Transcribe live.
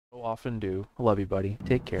So often do. I love you, buddy.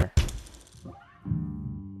 Take care.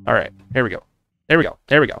 Alright, here we go. There we go.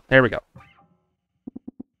 There we go. There we go.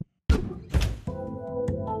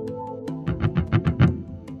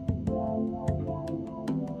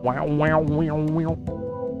 Wow, wow, wow, wow.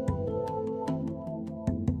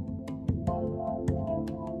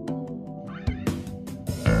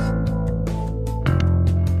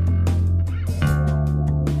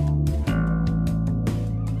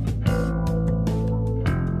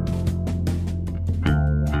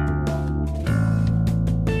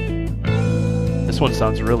 This one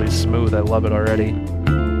sounds really smooth. I love it already.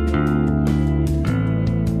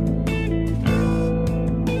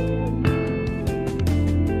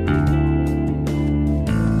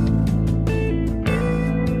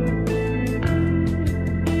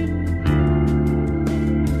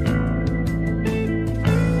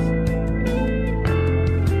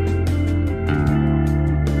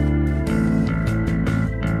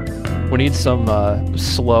 We need some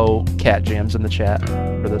slow cat jams in the chat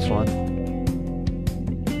for this one.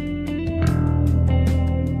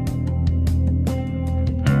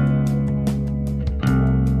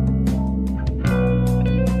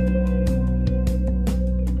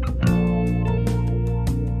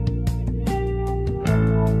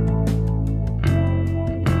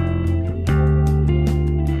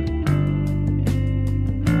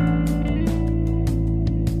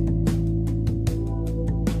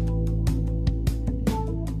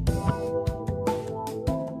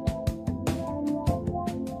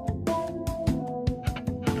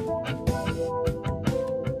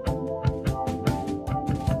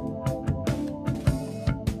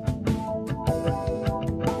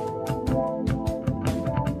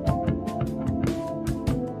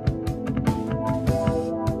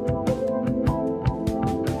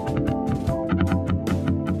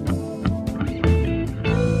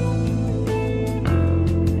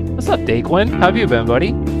 What's up, Daquin? How have you been,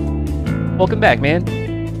 buddy? Welcome back, man.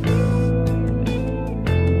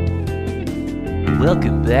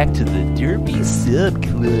 Welcome back to the Derpy Sub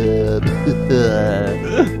Club.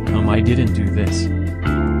 I didn't do this.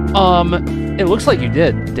 It looks like you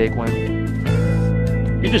did,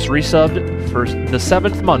 Daquin. You just resubbed for the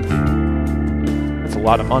 7th month. That's a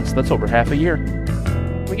lot of months. That's over half a year.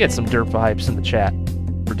 We get some derp vibes in the chat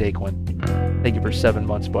for Daquin. Thank you for 7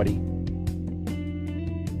 months, buddy.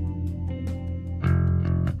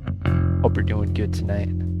 Hope you're doing good tonight.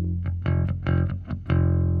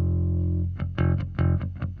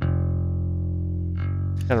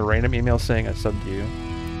 Got a random email saying I subbed you.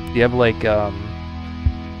 Do you have like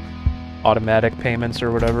automatic payments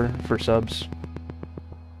or whatever for subs?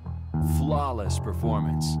 Flawless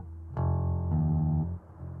performance.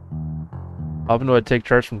 How often do I take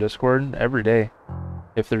charge from Discord? Every day.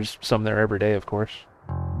 If there's some there every day, of course.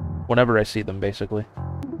 Whenever I see them, basically.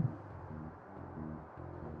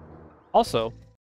 Also,